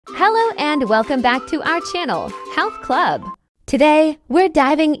Hello and welcome back to our channel, Health Club. Today, we're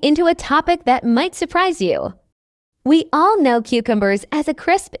diving into a topic that might surprise you. We all know cucumbers as a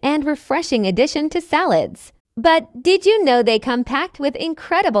crisp and refreshing addition to salads. But did you know they come packed with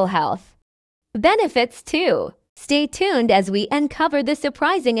incredible health benefits too? Stay tuned as we uncover the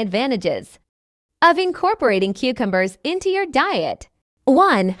surprising advantages of incorporating cucumbers into your diet.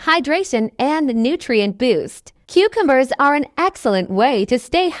 1. Hydration and nutrient boost. Cucumbers are an excellent way to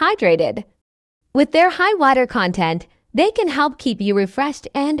stay hydrated. With their high water content, they can help keep you refreshed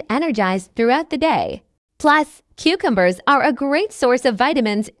and energized throughout the day. Plus, cucumbers are a great source of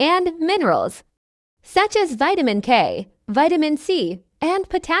vitamins and minerals, such as vitamin K, vitamin C, and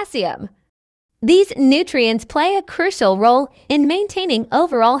potassium. These nutrients play a crucial role in maintaining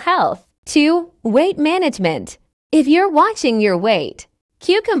overall health. 2. Weight management. If you're watching your weight,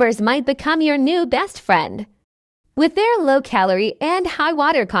 cucumbers might become your new best friend. With their low calorie and high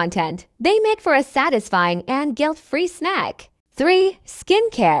water content, they make for a satisfying and guilt-free snack. 3.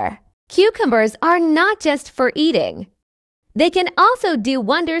 Skincare. Cucumbers are not just for eating. They can also do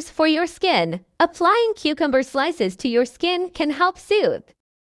wonders for your skin. Applying cucumber slices to your skin can help soothe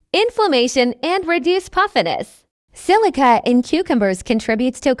inflammation and reduce puffiness. Silica in cucumbers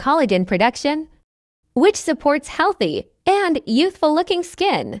contributes to collagen production, which supports healthy and youthful-looking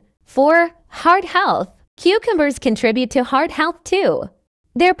skin. 4. Heart health. Cucumbers contribute to heart health too.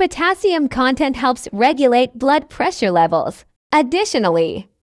 Their potassium content helps regulate blood pressure levels. Additionally,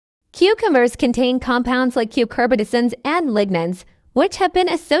 cucumbers contain compounds like cucurbitacins and lignans, which have been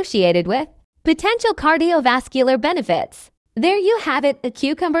associated with potential cardiovascular benefits. There you have it, the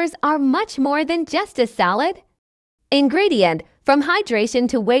cucumbers are much more than just a salad ingredient. From hydration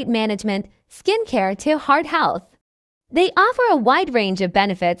to weight management, skincare to heart health, they offer a wide range of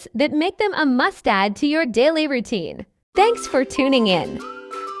benefits that make them a must-add to your daily routine. Thanks for tuning in.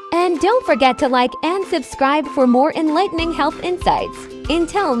 And don't forget to like and subscribe for more enlightening health insights.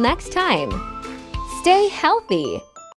 Until next time, stay healthy.